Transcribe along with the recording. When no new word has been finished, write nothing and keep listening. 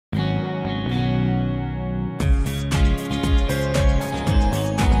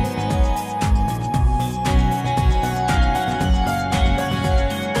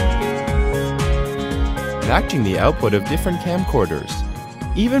matching the output of different camcorders,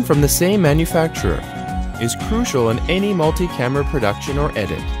 even from the same manufacturer, is crucial in any multi-camera production or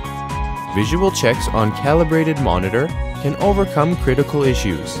edit. Visual checks on calibrated monitor can overcome critical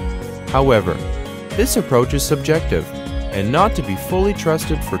issues. However, this approach is subjective and not to be fully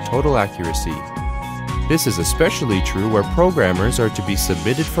trusted for total accuracy. This is especially true where programmers are to be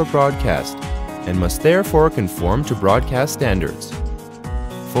submitted for broadcast and must therefore conform to broadcast standards.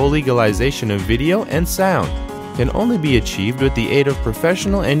 Full legalization of video and sound can only be achieved with the aid of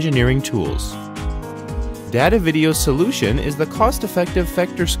professional engineering tools. Datavideo's solution is the cost-effective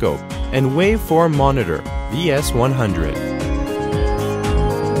Vectorscope and Waveform monitor, VS-100.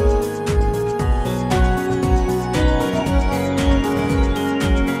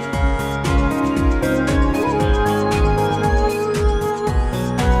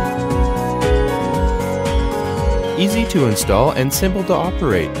 Easy to install and simple to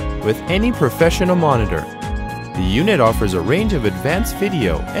operate with any professional monitor. The unit offers a range of advanced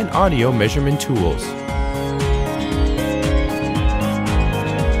video and audio measurement tools.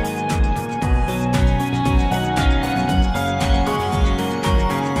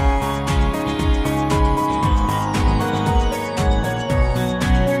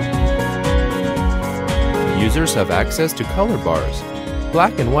 Users have access to color bars,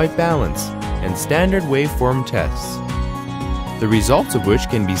 black and white balance, and standard waveform tests, the results of which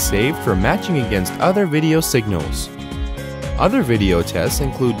can be saved for matching against other video signals. Other video tests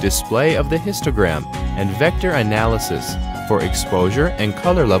include display of the histogram and vector analysis for exposure and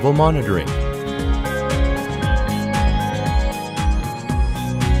color level monitoring.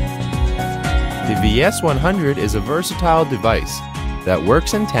 The VS-100 is a versatile device that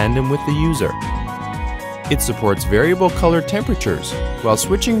works in tandem with the user. It supports variable color temperatures while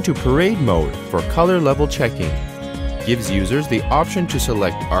switching to parade mode for color level checking. Gives users the option to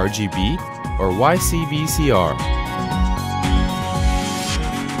select RGB or YCBCR.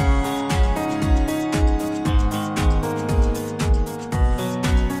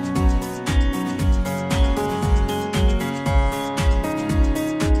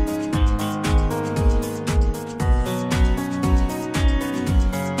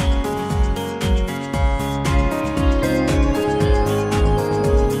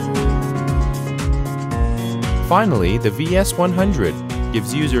 Finally, the VS-100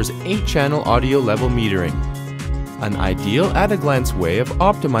 gives users 8-channel audio level metering, an ideal at-a-glance way of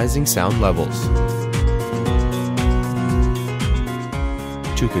optimizing sound levels.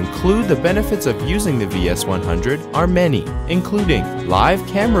 To conclude, the benefits of using the VS-100 are many, including live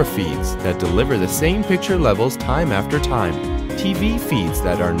camera feeds that deliver the same picture levels time after time, TV feeds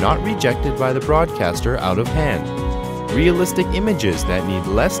that are not rejected by the broadcaster out of hand, realistic images that need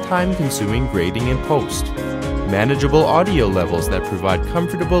less time-consuming grading in post, manageable audio levels that provide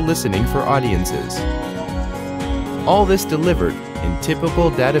comfortable listening for audiences. All this delivered in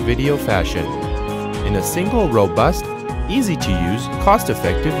typical Datavideo fashion, in a single robust, easy-to-use,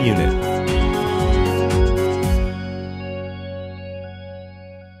 cost-effective unit.